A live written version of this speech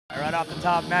Right off the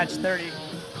top, match 30.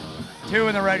 2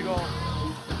 in the red goal.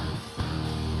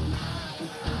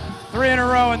 3 in a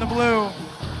row in the blue.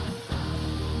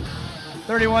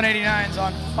 3189's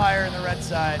on fire in the red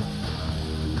side.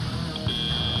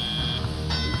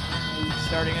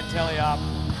 Starting at teleop.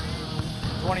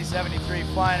 2073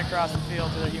 flying across the field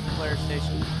to the human player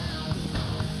station.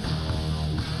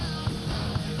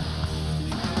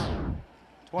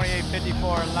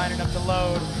 2854 lining up to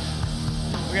load.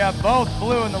 We got both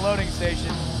blue in the loading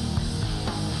station.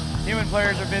 Human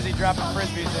players are busy dropping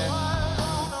frisbees in.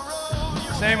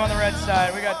 Same on the red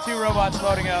side. We got 2 robots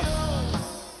loading up.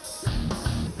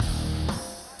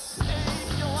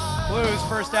 Blues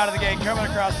first out of the gate, coming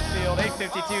across the field.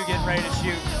 852 getting ready to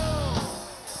shoot.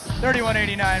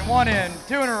 3189, 1 in,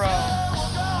 2 in a row,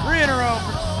 3 in a row,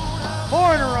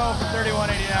 4 in a row for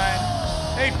 3189.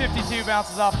 852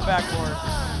 bounces off the backboard.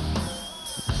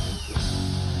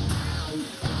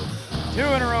 2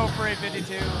 in a row for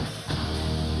 852.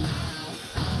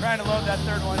 Trying to load that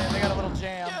third one in. They got a little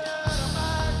jam.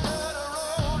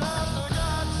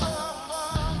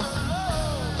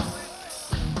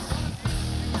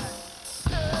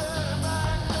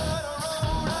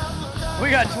 We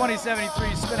got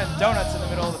 2073 spinning donuts in the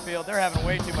middle of the field. They're having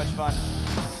way too much fun.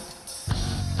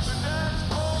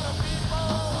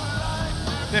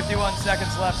 51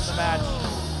 seconds left in the match.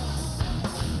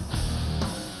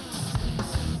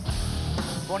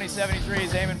 2073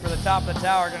 is aiming for the top of the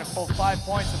tower. Going to pull 5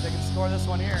 points if they can score this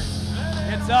one here.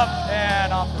 It's up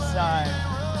and off the side.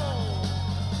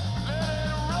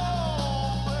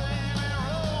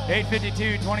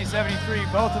 852, 2073,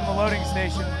 both in the loading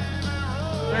station.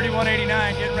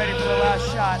 3189 getting ready for the last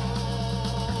shot.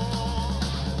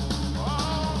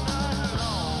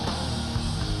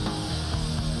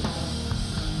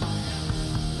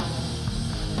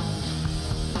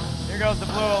 Here goes the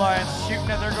Blue Alliance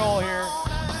shooting at their goal here.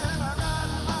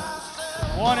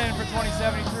 1 in for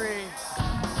 2073.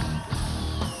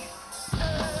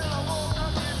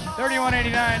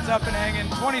 3189's up and hanging.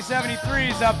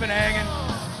 2073's up and hanging.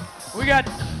 We got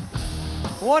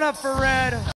 1 up for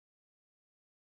red.